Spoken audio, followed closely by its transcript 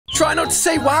Try not to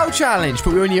say wow challenge,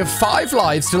 but we only have 5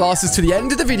 lives to last us to the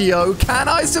end of the video. Can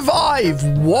I survive?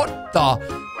 What the...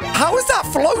 How is that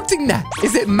floating there?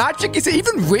 Is it magic? Is it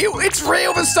even real? It's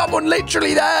real. There's someone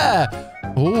literally there.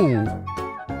 Oh,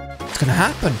 what's going to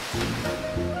happen?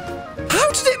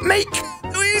 How did it make...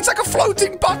 It's like a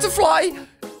floating butterfly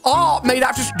art made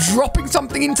out of just dropping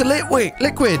something into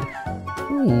liquid.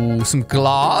 Ooh, some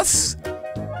glass.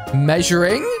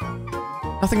 Measuring.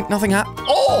 Nothing happened.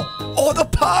 Oh, the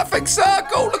perfect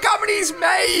circle. Look how many he's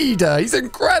made. He's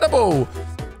incredible.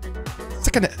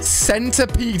 It's like a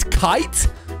centipede kite.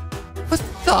 What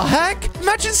the heck?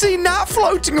 Imagine seeing that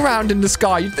floating around in the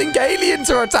sky. You'd think aliens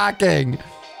are attacking.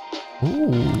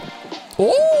 Ooh.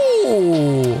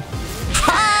 Oh.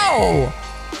 How?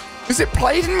 Is it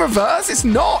played in reverse? It's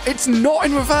not. It's not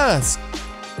in reverse.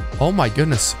 Oh my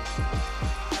goodness.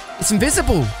 It's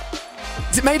invisible.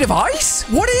 Is it made of ice?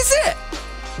 What is it?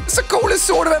 It's the coolest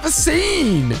sword I've ever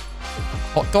seen.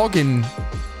 Hot dog in...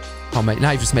 Oh, mate,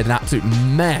 now you've just made an absolute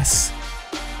mess.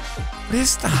 What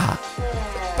is that?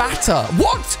 Batter.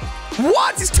 What?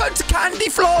 What? It's turned to candy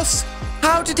floss.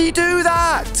 How did he do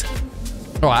that?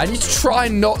 All right, I need to try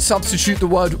and not substitute the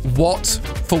word what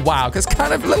for wow, because it's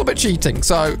kind of a little bit cheating.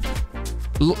 So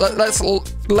let's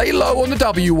lay low on the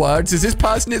W words, as this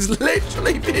person is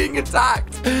literally being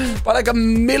attacked by like a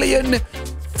million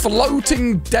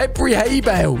floating debris hay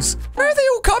bales. Where are they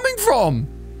all coming from?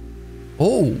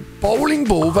 Oh, bowling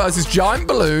ball versus giant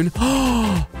balloon.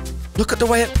 Oh, look at the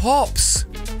way it pops.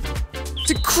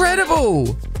 It's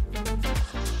incredible.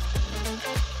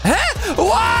 Huh?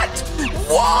 What?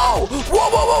 Whoa!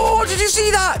 Whoa! Did you see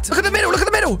that? Look at the middle. Look at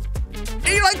the middle.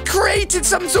 He like created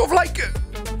some sort of like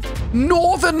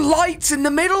northern lights in the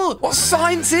middle. What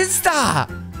science is that?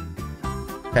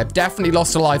 Okay, I've definitely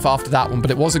lost a life after that one,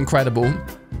 but it was incredible.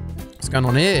 What's going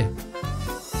on here?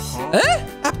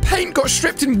 That paint got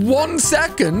stripped in 1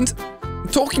 second.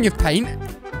 Talking of paint,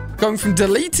 going from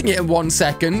deleting it in 1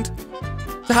 second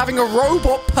to having a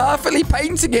robot perfectly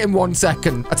painting it in 1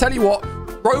 second. I tell you what,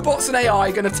 robots and AI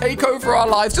are going to take over our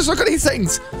lives. Just look at these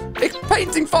things. It's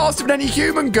painting faster than any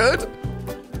human could.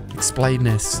 Explain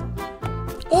this.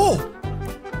 Oh!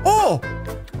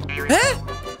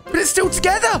 But it's still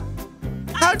together.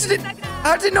 How did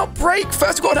it not break?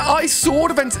 First, we've got an ice sword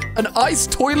event, an ice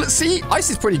toilet seat. Ice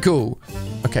is pretty cool.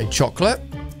 Okay, chocolate.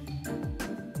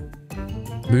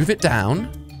 Move it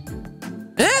down.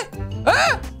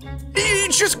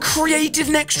 It's just created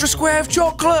an extra square of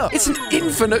chocolate. It's an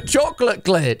infinite chocolate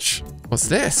glitch. What's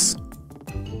this?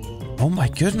 Oh my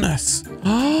goodness.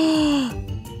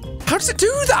 How does it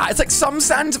do that? It's like some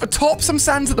sands at the top, some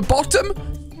sands at the bottom.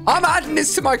 I'm adding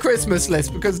this to my Christmas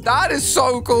list because that is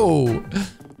so cool.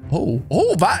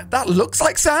 Oh, that looks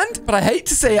like sand. But I hate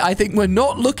to say it, I think we're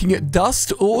not looking at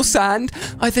dust or sand.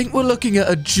 I think we're looking at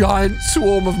a giant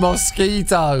swarm of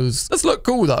mosquitoes. Does look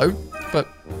cool though, but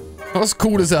not as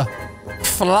cool as a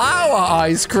flower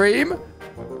ice cream.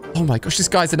 Oh my gosh, this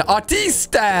guy's an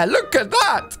artiste. Look at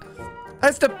that.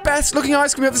 That's the best looking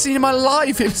ice cream I've ever seen in my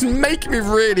life. It's making me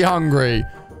really hungry.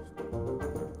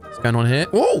 What's going on here?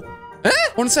 Oh,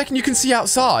 1 second you can see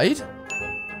outside.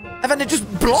 And then it just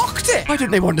blocked it. Why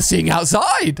didn't they want to see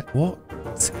outside? What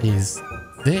is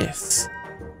this?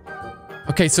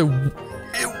 Okay, so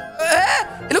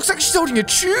it looks like she's holding a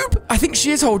tube. I think she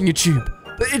is holding a tube.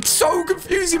 But it's so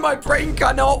confusing. My brain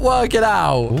cannot work it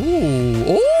out.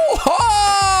 Ooh.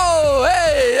 Oh,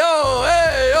 hey,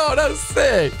 oh, that's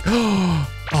sick.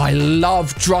 I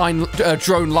love drone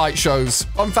light shows.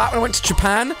 In fact, when I went to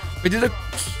Japan, we did a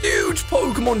huge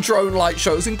Pokemon drone light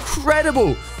show. It was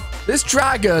incredible. This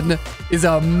dragon is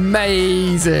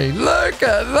amazing. Look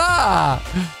at that.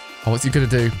 Oh, what's he going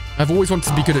to do? I've always wanted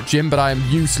to be good at gym, but I am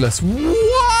useless.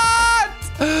 What?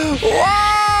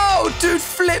 Wow. Dude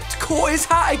flipped, caught his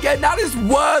hat again. That is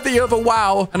worthy of a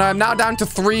wow. And I am now down to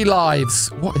 3 lives.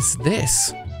 What is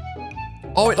this?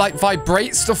 Oh, it like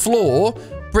vibrates the floor,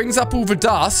 brings up all the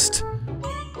dust.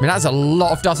 I mean, that's a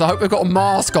lot of dust. I hope they've got a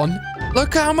mask on.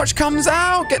 Look how much comes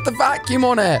out. Get the vacuum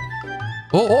on it.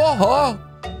 Oh.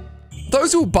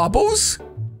 Those all bubbles?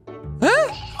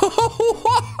 Huh?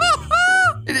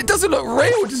 It doesn't look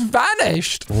real. It just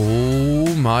vanished.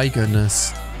 Oh my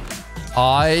goodness.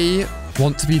 I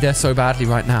want to be there so badly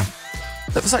right now.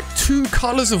 That was like 2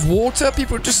 colors of water.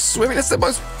 People are just swimming. It's the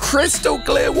most crystal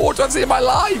clear water I've seen in my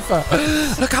life.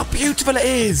 Look how beautiful it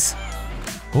is.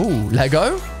 Oh,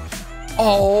 Lego.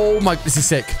 Oh my, this is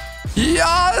sick.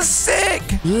 Yeah, sick.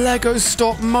 Lego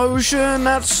stop motion.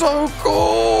 That's so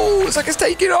cool. It's like it's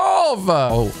taking off.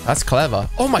 Oh, that's clever.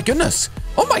 Oh my goodness.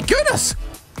 Oh my goodness.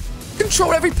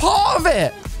 Control every part of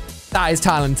it. That is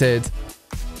talented.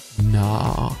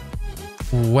 Nah.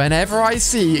 Whenever I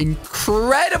see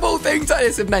incredible things like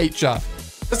this in nature,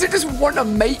 does it just want to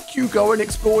make you go and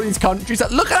explore these countries?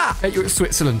 Like, look at that. Hey, you're at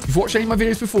Switzerland. If you've watched any of my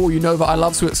videos before, you know that I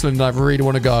love Switzerland and I really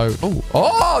want to go.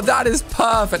 Oh, that is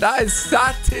perfect. That is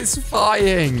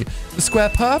satisfying. The square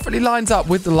perfectly lines up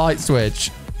with the light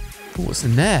switch. Oh, what's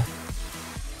in there?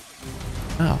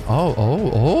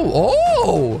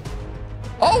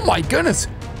 Oh my goodness.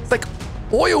 It's like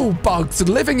oil bugs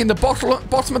living in the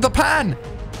bottom of the pan.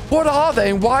 What are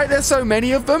they and why are there so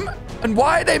many of them? And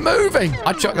why are they moving?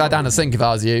 I'd chuck that down the sink if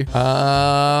I was you.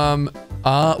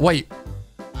 Wait.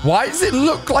 Why does it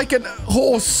look like a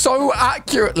horse so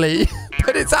accurately,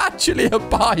 but it's actually a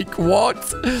bike? What?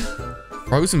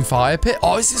 Frozen fire pit?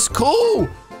 Oh, this is cool.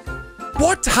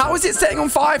 What? How is it setting on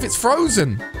fire if it's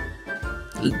frozen?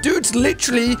 Dude's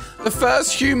literally the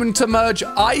first human to merge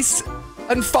ice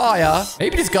and fire.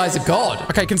 Maybe this guy's a god.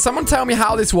 Okay, can someone tell me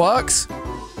how this works?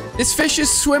 This fish is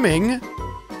swimming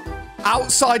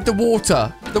outside the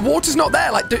water. The water's not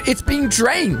there. Like, it's being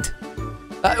drained.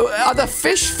 Are the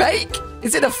fish fake?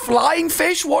 Is it a flying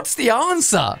fish? What's the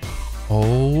answer?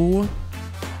 Oh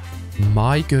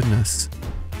my goodness.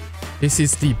 This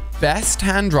is the best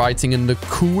handwriting and the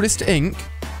coolest ink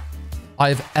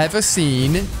I've ever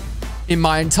seen in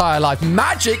my entire life.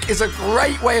 Magic is a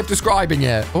great way of describing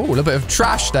it. Oh, a little bit of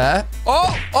trash there.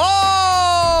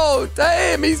 Oh,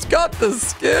 damn, he's got the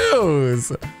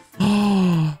skills.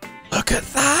 Oh, look at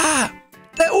that.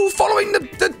 They're all following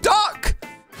the duck.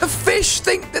 The fish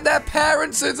think that their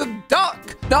parents is a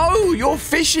duck. No, you're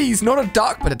fishies, not a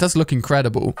duck, but it does look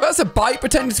incredible. That's a bike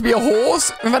pretending to be a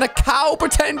horse and then a cow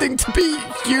pretending to be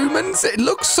humans. It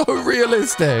looks so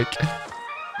realistic.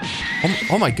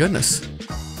 Oh my goodness.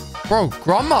 Bro,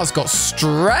 Grandma's got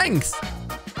strength.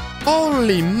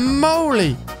 Holy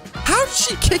moly. How did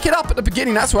she kick it up at the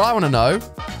beginning? That's what I want to know.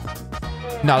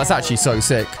 No, that's actually so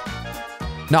sick.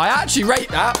 No, I actually rate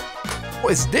that.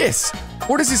 What is this?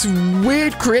 What is this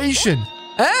weird creation?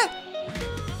 Eh?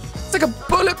 It's like a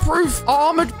bulletproof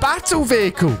armored battle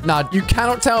vehicle. Nah, you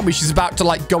cannot tell me she's about to,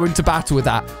 like, go into battle with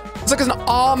that. It's like an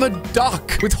armored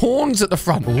duck with horns at the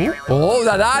front. Ooh. Oh,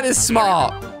 that is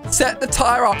smart. Set the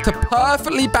tire up to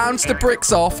perfectly bounce the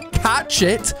bricks off. Catch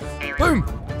it. Boom.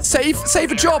 Save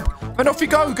a job. And off you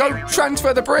go. Go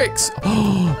transfer the bricks.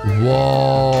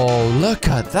 Whoa. Look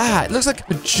at that. It looks like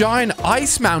a giant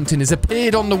ice mountain has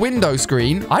appeared on the window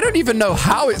screen. I don't even know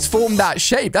how it's formed that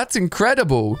shape. That's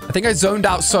incredible. I think I zoned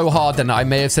out so hard then I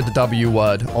may have said the W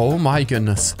word. Oh my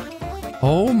goodness.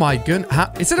 Oh my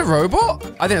goodness. Is it a robot?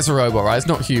 I think it's a robot, right? It's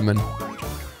not human.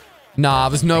 Nah,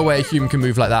 there's no way a human can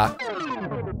move like that.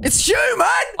 It's human!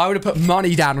 I would have put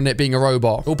money down on it being a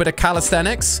robot. A little bit of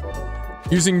calisthenics.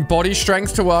 Using body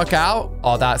strength to work out.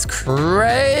 Oh, that's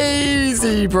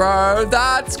crazy, bro.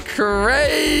 That's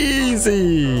crazy.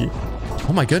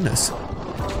 Oh, my goodness.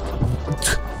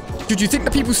 Dude, you think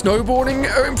the people snowboarding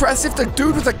are impressive? The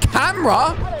dude with the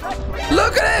camera?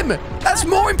 Look at him. That's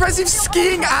more impressive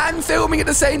skiing and filming at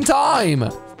the same time.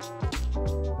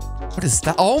 What is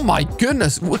that? Oh, my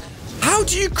goodness. How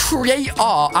do you create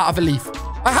art out of a leaf?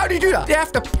 How do you do that? Do you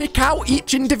have to pick out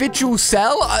each individual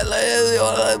cell?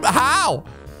 How?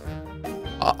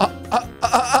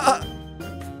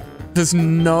 There's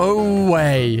no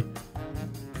way.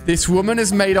 This woman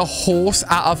has made a horse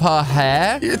out of her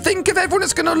hair. Think of everyone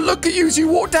that's going to look at you as you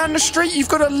walk down the street. You've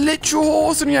got a literal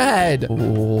horse on your head.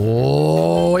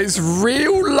 Oh, it's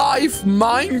real life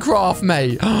Minecraft,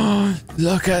 mate.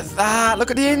 Look at that. Look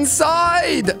at the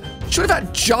inside. Sure,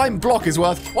 that giant block is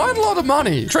worth quite a lot of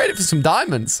money. Trade it for some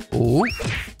diamonds. Ooh.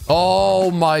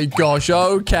 Oh my gosh.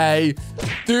 Okay.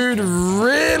 Dude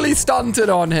really stunted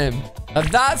on him. And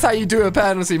that's how you do a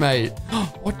penalty, mate.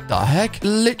 What the heck?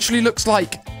 Literally looks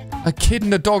like a kid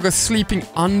and a dog are sleeping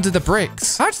under the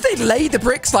bricks. How did they lay the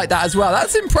bricks like that as well?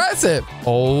 That's impressive.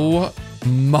 Oh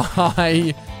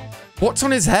my. What's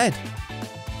on his head?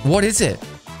 What is it?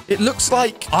 It looks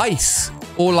like ice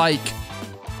or like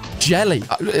jelly.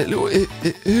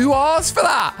 Who asked for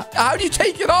that? How do you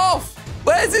take it off?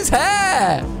 Where's his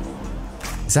hair?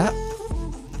 Is that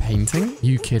painting? Are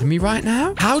you kidding me right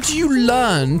now? How do you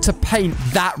learn to paint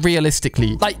that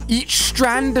realistically? Like each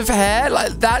strand of hair?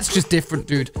 Like that's just different,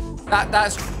 dude.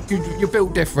 That's you're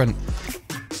built different.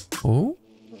 Oh.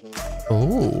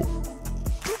 Oh.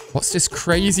 What's this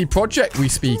crazy project we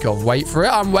speak of? Wait for it.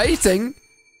 I'm waiting.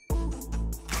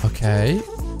 Okay.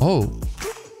 Oh.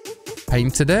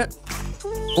 Painted it.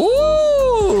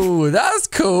 Ooh, that's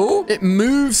cool. It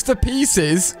moves the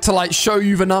pieces to like show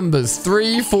you the numbers.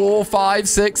 3, 4, 5,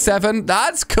 6, 7.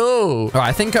 That's cool. All right,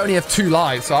 I think I only have 2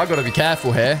 lives, so I've got to be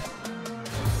careful here.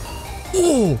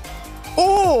 Oh.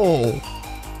 Oh.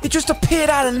 It just appeared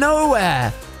out of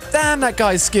nowhere. Damn, that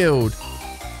guy's skilled.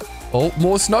 Oh,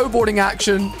 more snowboarding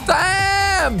action.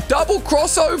 Damn, double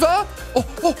crossover.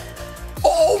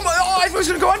 Oh my, I thought he was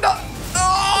going to go under.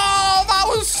 Oh, that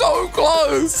was so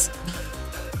close.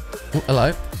 Oh,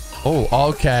 hello. Oh,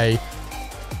 okay.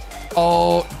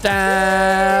 Oh,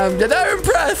 damn. Yeah, they're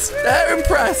impressed. They're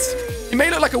impressed. He may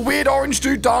look like a weird orange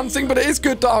dude dancing, but it is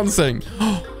good dancing.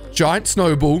 Giant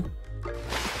snowball.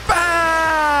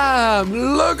 Bam!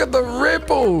 Look at the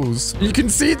ripples. You can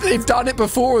see they've done it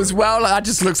before as well. That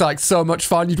just looks like so much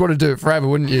fun. You'd want to do it forever,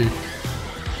 wouldn't you?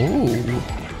 Ooh.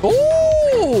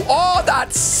 Ooh. Oh,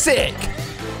 that's sick.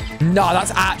 No,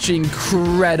 that's actually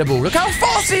incredible. Look how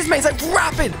fast it is, mate. It's like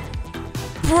rapid.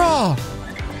 Bruh.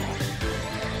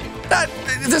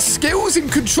 The skills in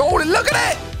controlling. Look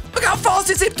at it. Look how fast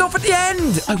it zipped off at the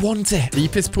end. I want it.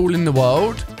 Deepest pool in the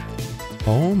world.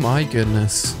 Oh, my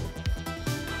goodness.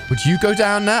 Would you go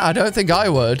down there? I don't think I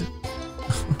would.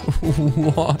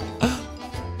 What?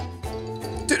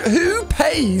 Dude, who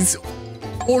pays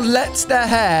or lets their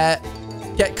hair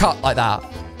get cut like that?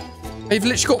 They've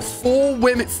literally got 5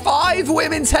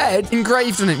 women's head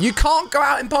engraved on it. You can't go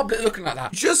out in public looking like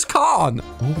that. You just can't.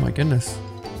 Oh, my goodness.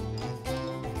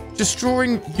 Just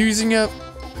drawing using a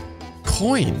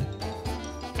coin.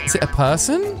 Is it a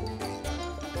person?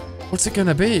 What's it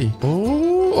gonna be?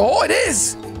 Oh, it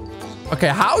is. Okay,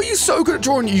 how are you so good at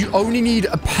drawing? You only need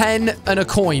a pen and a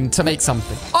coin to make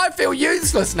something. I feel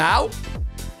useless now.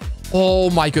 Oh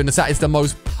my goodness, that is the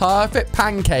most perfect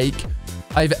pancake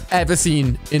I've ever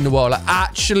seen in the world. Like,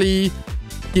 actually,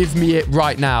 give me it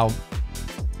right now.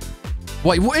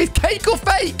 Wait, what is cake or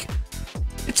fake?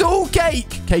 It's all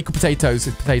cake. Cake or potatoes?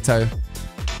 It's potato.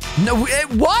 No,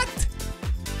 what?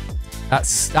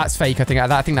 That's fake. I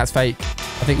think that's fake.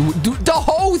 I think the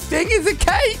whole thing is a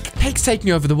cake. Cake's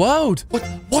taking over the world.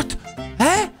 What?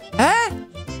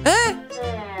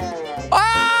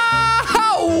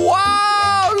 Oh,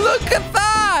 wow. Look at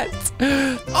that.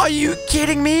 Are you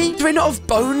kidding me? Do they not have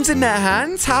bones in their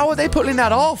hands? How are they pulling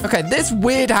that off? Okay, this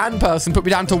weird hand person put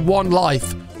me down to 1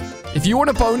 life. If you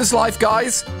want a bonus life,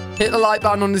 guys, hit the like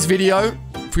button on this video.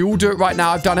 If we all do it right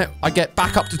now, I've done it. I get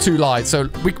back up to 2 lives. So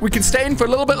we can stay in for a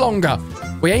little bit longer.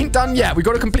 We ain't done yet. We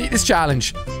got to complete this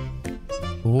challenge.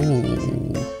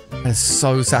 Ooh, that's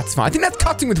so satisfying. I think that's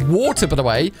cutting with water, by the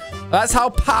way. That's how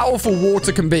powerful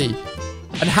water can be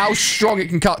and how strong it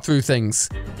can cut through things.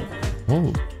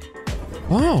 Oh.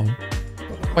 Wow.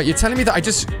 Wait, you're telling me that I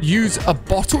just use a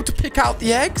bottle to pick out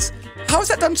the eggs? How is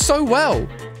that done so well?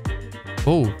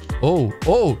 Oh.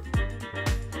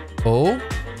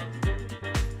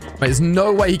 Wait, there's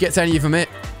no way he gets any of them in.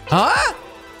 Huh?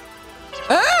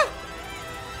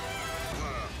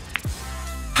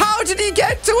 How did he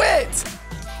get to it?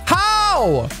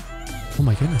 How? Oh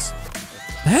my goodness.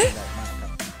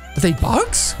 Are they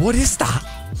bugs? What is that?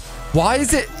 Why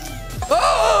is it?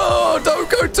 Oh, don't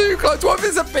go too close. What if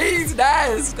it's a bee's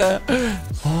nest?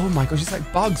 Oh my gosh, it's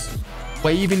like bugs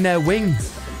waving their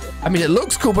wings. I mean, it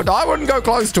looks cool, but I wouldn't go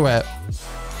close to it.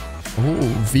 Oh,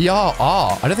 VR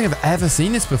art. I don't think I've ever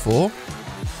seen this before.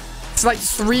 It's like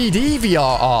 3D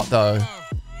VR art, though.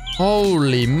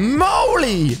 Holy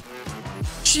moly.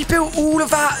 She built all of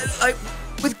that, like,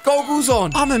 with goggles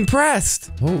on. I'm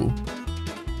impressed. Oh.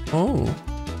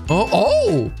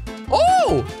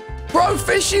 Bro,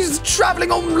 fish is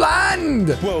traveling on land.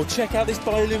 Whoa, check out this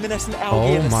bioluminescent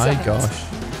algae in the my sand. gosh.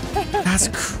 That's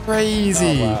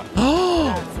crazy.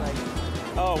 Oh,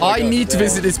 I need to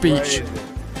visit this beach.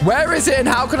 Where is it and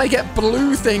how can I get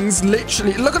blue things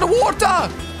literally? Look at the water.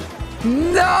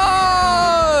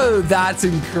 No! That's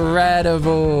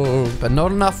incredible. But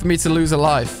not enough for me to lose a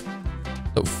life.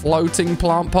 Little floating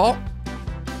plant pot.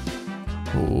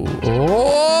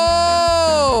 Oh!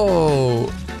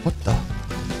 What the?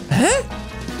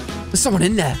 There's someone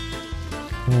in there.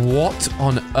 What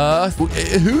on earth?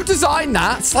 Who designed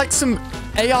that? It's like some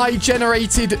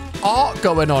AI-generated art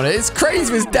going on. It's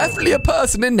crazy. There's definitely a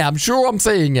person in there. I'm sure I'm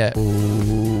seeing it.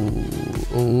 Ooh.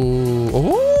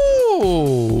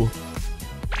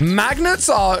 Magnets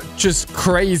are just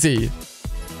crazy.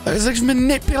 It's like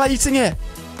manipulating it.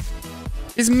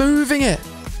 It's moving it.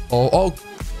 Oh.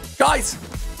 Guys,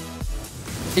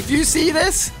 if you see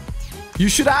this, you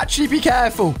should actually be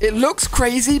careful. It looks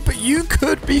crazy, but you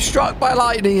could be struck by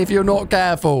lightning if you're not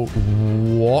careful.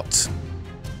 What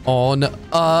on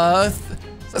earth?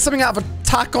 Is that something out of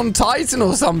Attack on Titan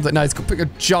or something? No, it's got to put a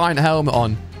giant helmet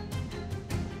on.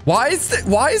 Why is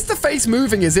the face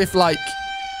moving as if, like,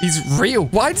 he's real?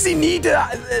 Why does he need the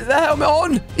helmet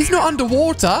on? He's not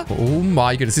underwater. Oh,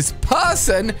 my goodness. This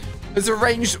person has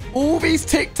arranged all these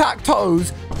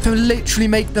tic-tac-toes to literally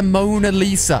make the Mona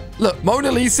Lisa. Look,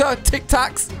 Mona Lisa, Tic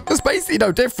Tacs. There's basically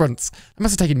no difference. It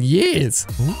must have taken years.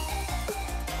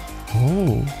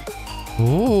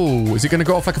 Oh, is it going to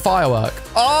go off like a firework?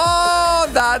 Oh,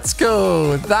 that's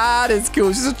cool. That is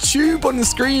cool. There's a tube on the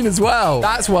screen as well.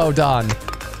 That's well done.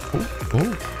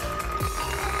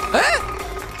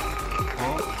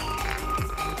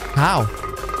 How?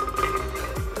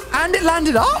 And it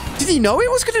landed up? Did he know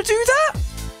it was going to do that?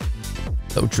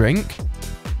 Little drink.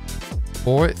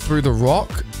 Pour it through the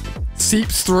rock.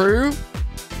 Seeps through.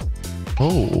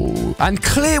 Oh, and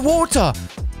clear water.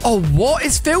 Oh, what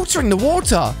is filtering the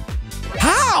water?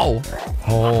 How?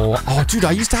 Oh, dude,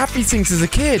 I used to have these things as a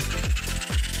kid.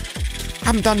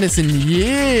 Haven't done this in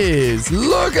years.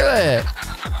 Look at it.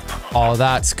 Oh,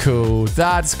 that's cool.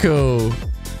 That's cool.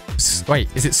 Wait,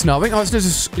 is it snowing? Oh, it's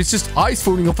just ice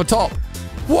falling off the top.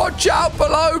 Watch out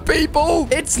below, people.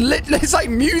 It's like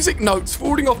music notes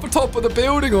falling off the top of the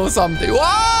building or something.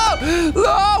 Whoa!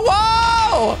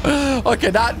 Whoa! Okay,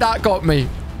 that got me.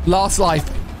 Last life.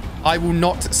 I will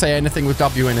not say anything with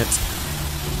W in it.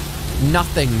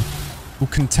 Nothing will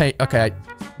contain... Okay,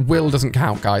 will doesn't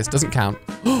count, guys. Doesn't count.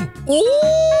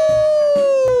 Oh!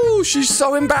 She's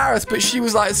so embarrassed, but she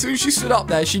was like, as soon as she stood up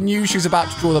there, she knew she was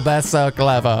about to draw the best circle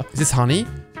ever. Is this honey?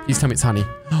 Please tell me it's honey.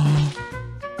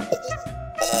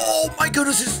 Oh my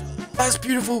goodness, that's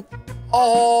beautiful.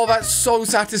 Oh, that's so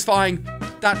satisfying.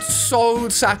 That's so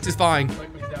satisfying.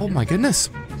 Oh my goodness.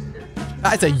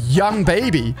 That is a young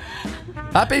baby.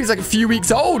 That baby's like a few weeks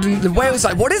old, and the whale's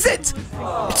like, what is it?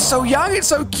 It's so young, it's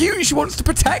so cute, she wants to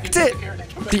protect it.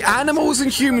 The animals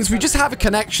and humans, we just have a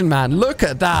connection, man. Look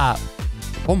at that.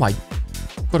 Oh my,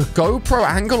 got a GoPro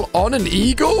angle on an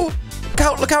eagle?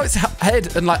 Look how its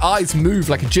head and like eyes move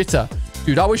like a jitter.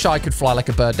 Dude, I wish I could fly like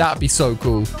a bird. That'd be so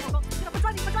cool.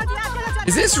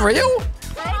 Is this real?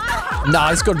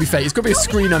 Nah, it's gotta be fake. It's gotta be a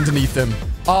screen underneath them.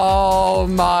 Oh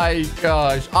my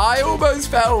gosh. I almost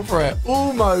fell for it.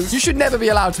 Almost. You should never be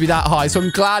allowed to be that high, so I'm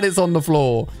glad it's on the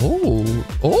floor. Oh.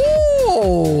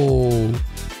 Oh.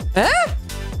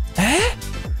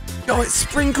 Oh, it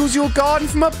sprinkles your garden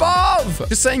from above.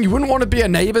 Just saying, you wouldn't want to be a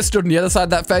neighbor stood on the other side of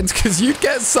that fence because you'd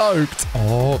get soaked.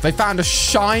 Oh, they found a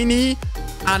shiny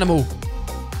animal.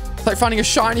 It's like finding a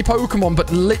shiny Pokemon, but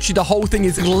literally the whole thing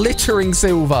is glittering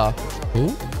silver. Oh,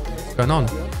 what's going on?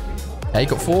 Okay,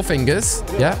 got 4 fingers.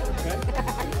 Yeah.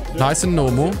 Nice and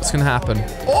normal. What's going to happen?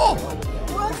 Oh!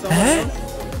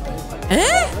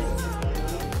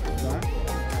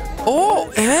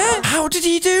 Oh, how did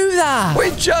he do that? We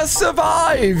just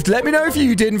survived. Let me know if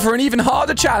you did. And for an even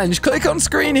harder challenge, click on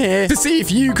screen here to see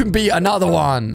if you can beat another one.